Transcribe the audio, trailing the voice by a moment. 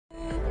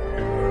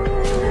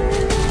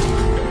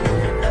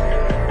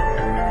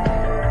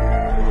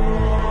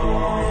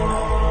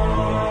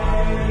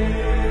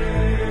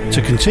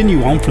To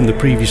continue on from the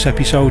previous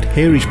episode,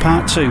 here is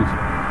part 2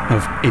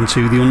 of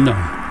Into the Unknown.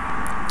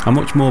 A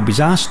much more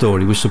bizarre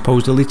story was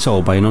supposedly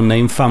told by an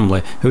unnamed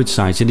family who had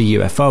sighted a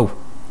UFO.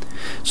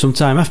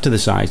 Sometime after the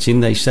sighting,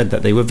 they said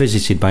that they were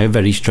visited by a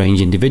very strange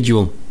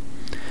individual.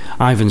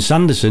 Ivan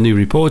Sanderson, who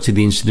reported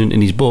the incident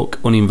in his book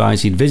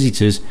Uninvited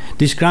Visitors,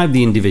 described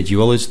the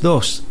individual as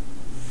thus: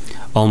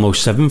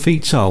 almost 7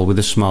 feet tall with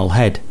a small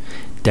head,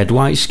 dead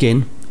white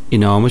skin,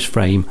 enormous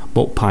frame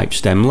but pipe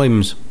stem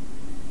limbs.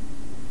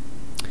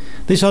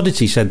 This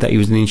oddity said that he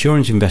was an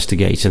insurance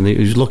investigator and that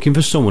he was looking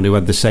for someone who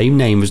had the same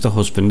name as the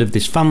husband of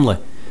this family.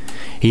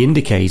 He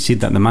indicated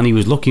that the man he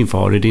was looking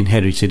for had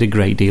inherited a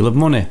great deal of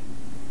money.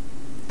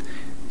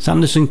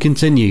 Sanderson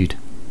continued,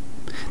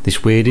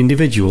 this weird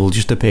individual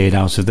just appeared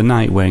out of the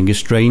night wearing a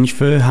strange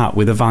fur hat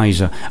with a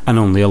visor and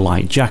only a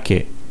light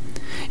jacket.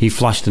 He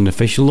flashed an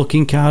official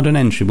looking card on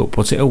entry but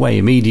put it away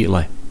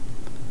immediately.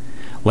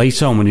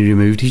 Later on, when he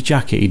removed his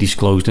jacket, he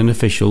disclosed an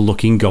official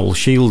looking gold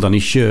shield on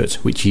his shirt,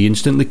 which he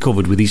instantly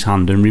covered with his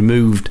hand and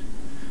removed.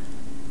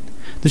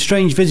 The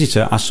strange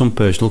visitor asked some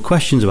personal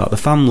questions about the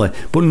family,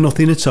 but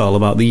nothing at all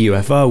about the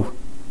UFO.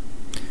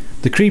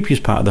 The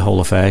creepiest part of the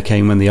whole affair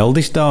came when the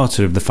eldest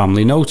daughter of the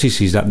family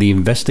notices that the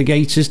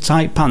investigator's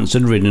tight pants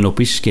had ridden up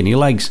his skinny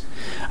legs,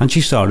 and she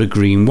saw a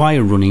green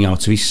wire running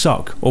out of his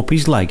sock, up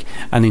his leg,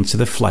 and into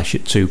the flesh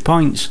at 2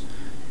 points.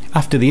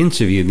 After the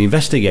interview, the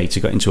investigator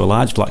got into a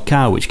large black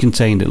car which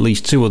contained at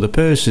least 2 other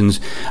persons,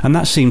 and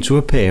that seemed to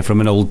appear from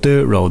an old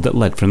dirt road that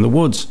led from the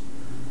woods.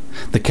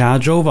 The car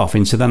drove off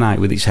into the night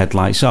with its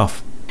headlights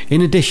off.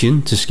 In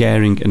addition to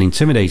scaring and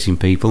intimidating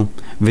people,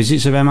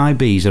 visits of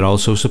MIBs are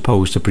also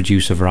supposed to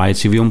produce a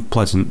variety of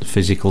unpleasant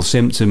physical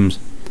symptoms.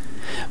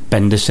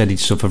 Bender said he'd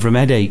suffer from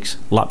headaches,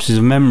 lapses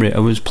of memory,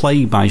 and was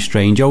plagued by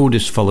strange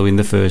odours following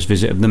the first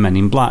visit of the men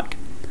in black.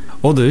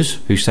 Others,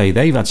 who say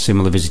they've had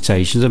similar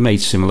visitations, have made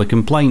similar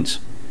complaints.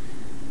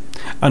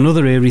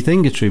 Another eerie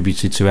thing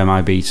attributed to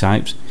MIB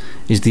types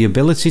is the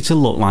ability to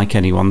look like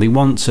anyone they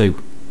want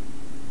to.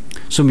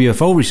 Some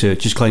UFO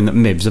researchers claim that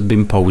MIBs have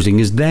been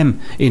posing as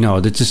them in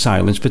order to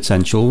silence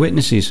potential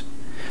witnesses.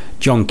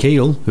 John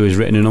Keel, who has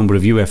written a number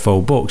of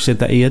UFO books, said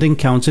that he had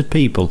encountered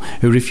people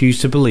who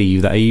refused to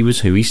believe that he was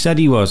who he said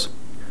he was.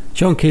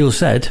 John Keel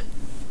said,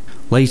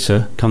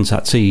 later,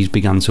 contactees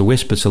began to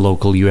whisper to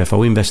local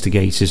UFO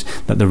investigators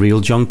that the real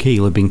John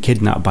Keel had been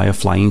kidnapped by a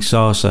flying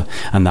saucer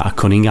and that a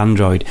cunning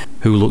android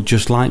who looked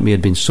just like me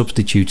had been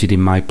substituted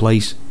in my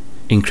place.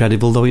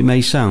 Incredible though it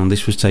may sound,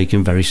 this was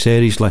taken very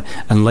seriously,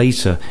 and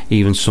later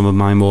even some of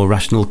my more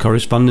rational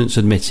correspondents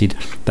admitted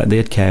that they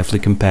had carefully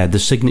compared the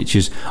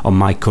signatures on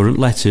my current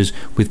letters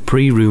with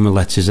pre-rumour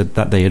letters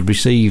that they had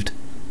received.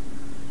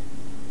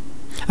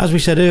 As we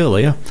said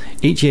earlier,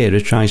 each era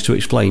tries to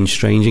explain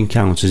strange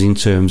encounters in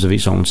terms of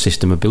its own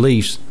system of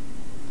beliefs.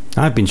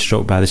 I've been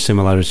struck by the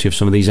similarity of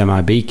some of these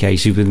MIB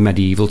cases with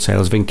medieval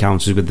tales of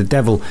encounters with the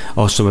devil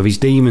or some of his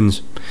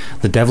demons.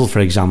 The devil, for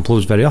example,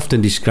 was very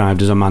often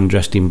described as a man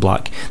dressed in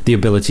black. The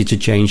ability to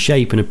change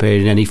shape and appear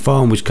in any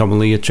form was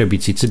commonly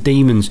attributed to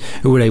demons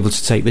who were able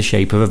to take the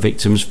shape of a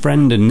victim's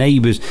friend and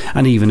neighbours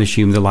and even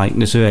assume the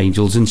likeness of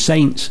angels and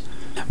saints.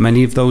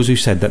 Many of those who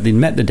said that they'd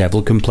met the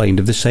devil complained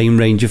of the same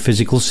range of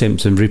physical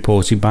symptoms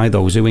reported by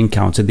those who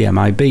encountered the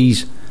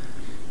MIBs.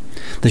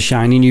 The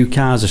shiny new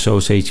cars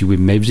associated with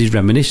MIBs is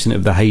reminiscent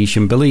of the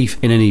Haitian belief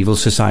in an evil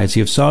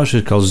society of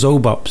sorcerers called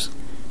Zobops.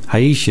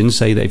 Haitians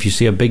say that if you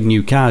see a big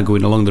new car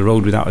going along the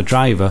road without a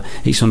driver,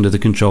 it's under the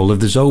control of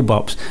the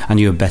Zobops, and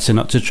you are better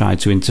not to try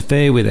to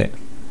interfere with it.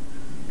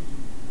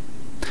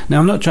 Now,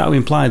 I'm not trying to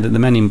imply that the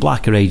men in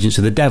black are agents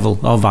of the devil,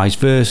 or vice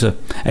versa,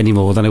 any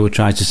more than I would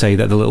try to say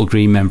that the little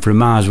green men from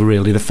Mars were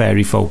really the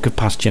fairy folk of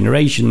past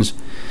generations.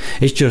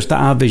 It's just that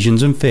our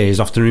visions and fears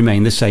often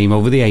remain the same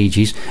over the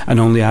ages, and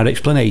only our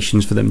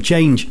explanations for them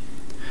change.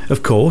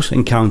 Of course,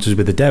 encounters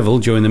with the devil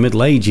during the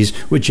Middle Ages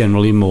were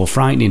generally more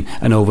frightening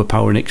and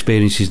overpowering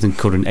experiences than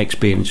current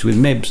experience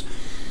with MIBs.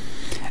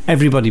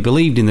 Everybody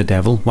believed in the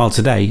devil, while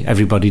today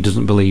everybody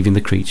doesn't believe in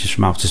the creatures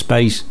from outer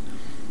space.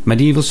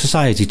 Medieval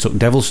society took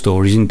devil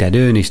stories in dead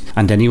earnest,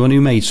 and anyone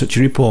who made such a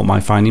report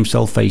might find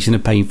himself facing a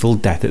painful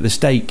death at the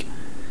stake.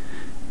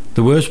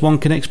 The worst one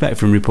can expect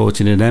from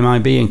reporting an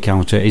MIB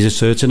encounter is a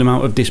certain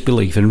amount of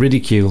disbelief and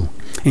ridicule.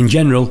 In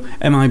general,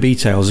 MIB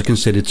tales are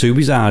considered too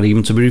bizarre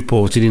even to be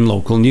reported in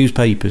local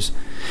newspapers.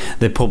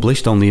 They're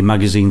published only in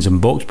magazines and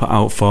books put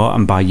out for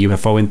and by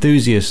UFO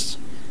enthusiasts.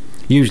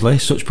 Usually,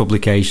 such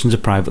publications are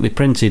privately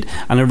printed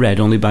and are read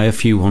only by a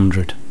few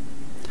hundred.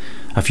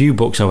 A few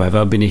books, however,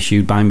 have been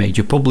issued by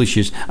major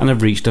publishers and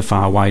have reached a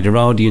far wider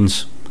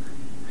audience.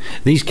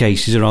 These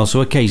cases are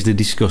also occasionally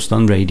discussed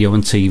on radio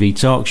and TV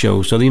talk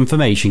shows, so the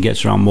information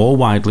gets around more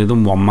widely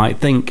than one might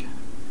think.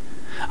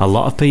 A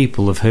lot of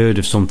people have heard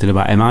of something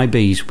about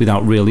MIBs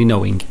without really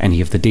knowing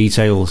any of the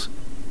details.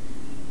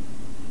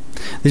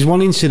 There's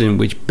one incident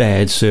which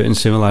bared certain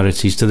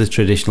similarities to the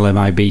traditional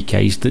MIB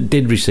case that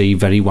did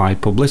receive very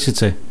wide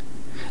publicity.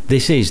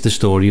 This is the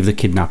story of the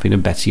kidnapping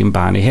of Betty and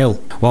Barney Hill.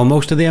 While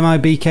most of the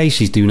MIB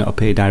cases do not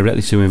appear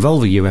directly to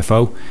involve a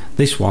UFO,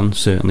 this one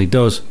certainly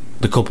does.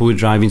 The couple were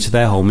driving to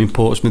their home in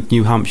Portsmouth,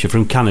 New Hampshire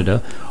from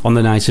Canada on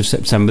the night of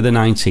September the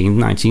 19th,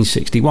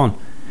 1961.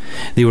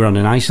 They were on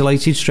an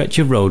isolated stretch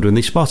of road when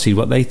they spotted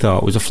what they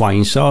thought was a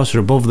flying saucer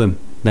above them.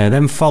 They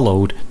then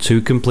followed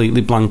 2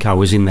 completely blank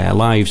hours in their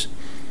lives.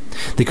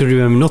 They could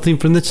remember nothing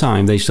from the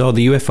time they saw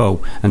the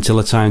UFO until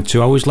a time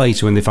 2 hours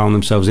later when they found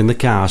themselves in the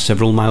car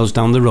several miles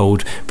down the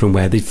road from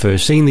where they'd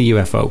first seen the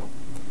UFO.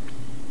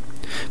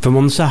 For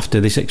months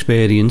after this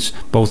experience,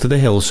 both of the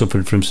Hills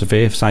suffered from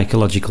severe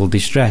psychological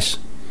distress.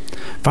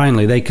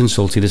 Finally, they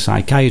consulted a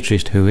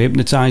psychiatrist who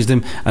hypnotised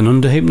them, and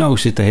under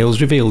hypnosis the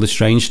Hills revealed a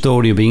strange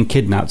story of being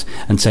kidnapped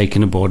and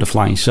taken aboard a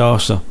flying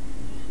saucer.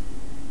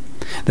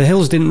 The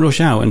Hills didn't rush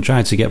out and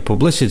try to get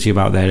publicity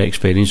about their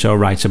experience or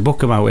write a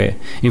book about it.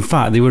 In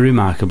fact, they were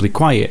remarkably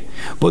quiet,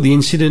 but the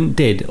incident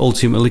did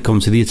ultimately come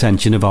to the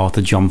attention of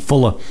author John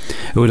Fuller,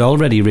 who had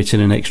already written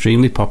an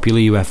extremely popular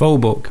UFO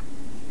book.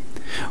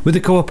 With the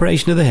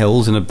cooperation of the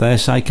Hills and of their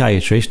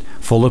psychiatrist,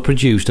 Fuller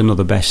produced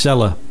another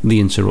bestseller, The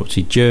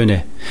Interrupted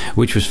Journey,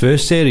 which was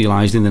first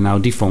serialised in the now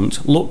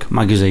defunct Look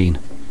magazine.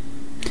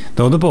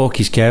 Though the book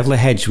is carefully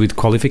hedged with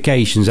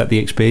qualifications that the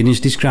experience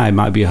described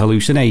might be a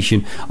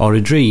hallucination or a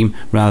dream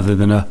rather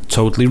than a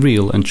totally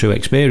real and true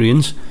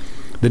experience,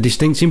 the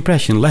distinct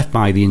impression left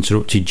by The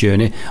Interrupted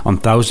Journey on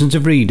thousands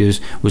of readers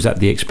was that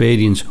the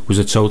experience was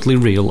a totally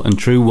real and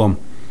true one.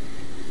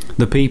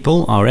 The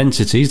people, or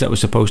entities, that were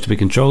supposed to be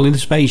controlling the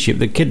spaceship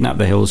that kidnapped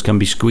the Hills can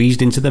be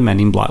squeezed into the Men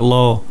in Black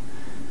law.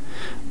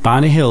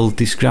 Barney Hill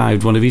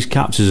described one of his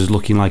captors as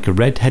looking like a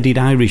red-headed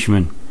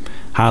Irishman,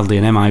 hardly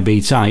an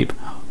MIB type,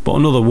 but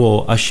another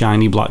wore a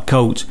shiny black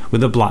coat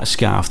with a black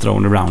scarf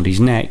thrown around his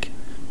neck.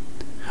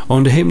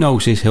 Under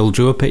hypnosis, Hill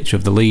drew a picture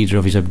of the leader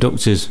of his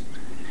abductors.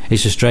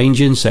 It's a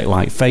strange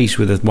insect-like face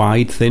with a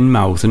wide, thin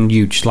mouth and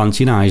huge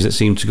slanting eyes that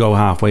seem to go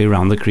halfway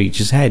around the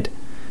creature's head.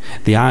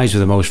 The eyes were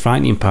the most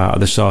frightening part of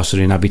the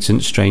saucer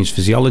inhabitant's strange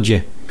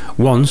physiology.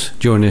 Once,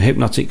 during a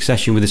hypnotic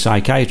session with a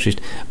psychiatrist,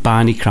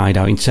 Barney cried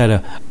out in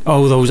terror,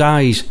 "Oh, those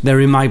eyes! They're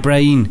in my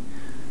brain!"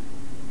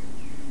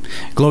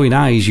 Glowing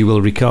eyes, you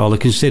will recall, are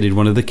considered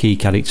one of the key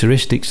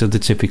characteristics of the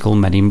typical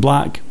Men in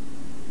Black.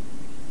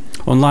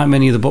 Unlike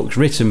many of the books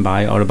written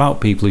by or about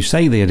people who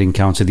say they had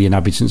encountered the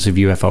inhabitants of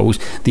UFOs,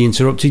 The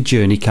Interrupted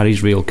Journey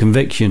carries real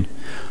conviction.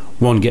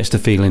 One gets the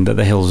feeling that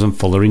the Hills and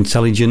Fuller are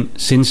intelligent,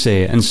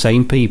 sincere and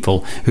sane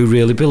people who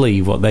really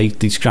believe what they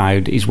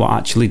described is what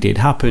actually did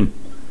happen.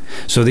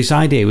 So this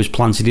idea was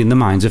planted in the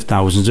minds of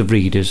thousands of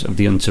readers of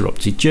The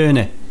Interrupted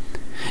Journey.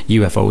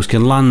 UFOs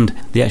can land,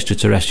 the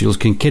extraterrestrials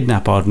can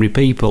kidnap ordinary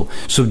people,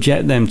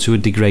 subject them to a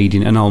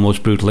degrading and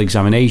almost brutal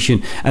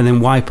examination, and then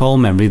wipe all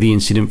memory of the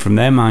incident from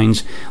their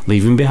minds,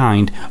 leaving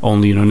behind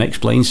only an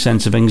unexplained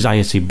sense of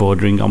anxiety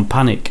bordering on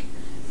panic.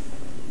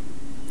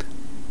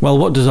 Well,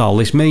 what does all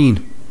this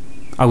mean?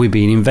 Are we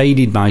being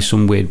invaded by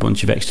some weird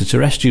bunch of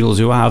extraterrestrials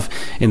who have,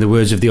 in the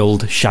words of the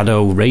old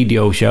Shadow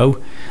radio show,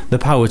 the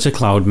power to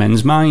cloud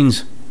men's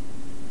minds?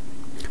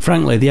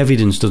 Frankly, the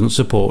evidence doesn't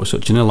support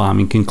such an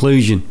alarming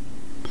conclusion.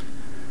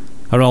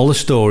 Are all the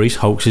stories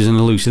hoaxes and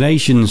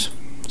hallucinations?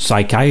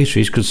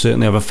 Psychiatrists could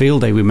certainly have a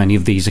field day with many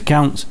of these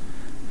accounts.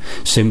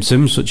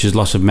 Symptoms such as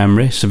loss of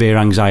memory, severe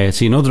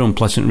anxiety and other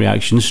unpleasant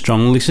reactions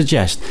strongly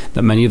suggest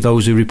that many of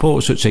those who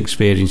report such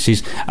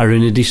experiences are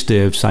in a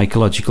disturbed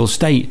psychological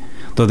state,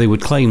 though they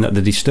would claim that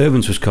the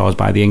disturbance was caused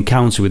by the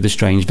encounter with the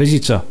strange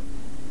visitor.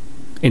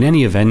 In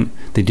any event,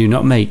 they do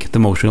not make the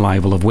most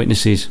reliable of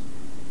witnesses.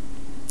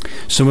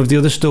 Some of the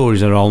other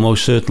stories are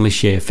almost certainly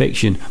sheer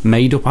fiction,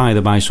 made up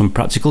either by some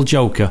practical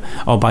joker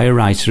or by a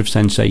writer of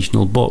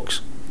sensational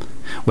books.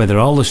 Whether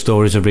all the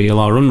stories are real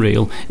or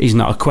unreal is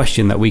not a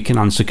question that we can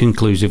answer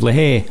conclusively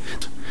here.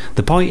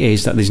 The point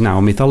is that there's now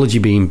a mythology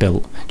being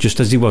built,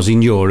 just as there was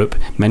in Europe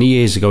many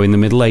years ago in the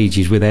Middle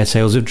Ages with their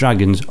tales of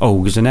dragons,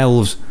 ogres and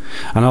elves,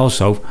 and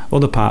also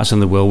other parts of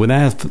the world with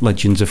their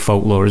legends of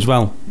folklore as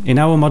well. In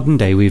our modern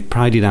day, we've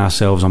prided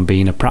ourselves on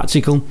being a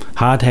practical,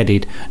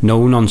 hard-headed,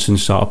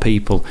 no-nonsense sort of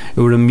people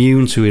who are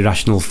immune to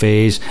irrational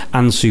fears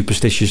and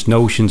superstitious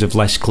notions of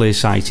less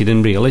clear-sighted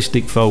and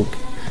realistic folk.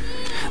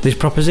 This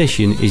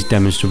proposition is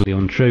demonstrably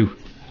untrue,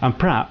 and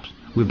perhaps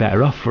we're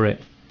better off for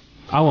it.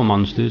 Our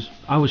monsters,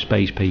 our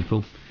space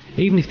people,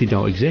 even if they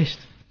don't exist,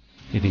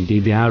 if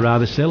indeed they are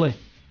rather silly,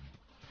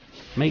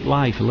 make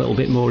life a little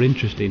bit more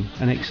interesting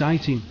and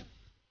exciting.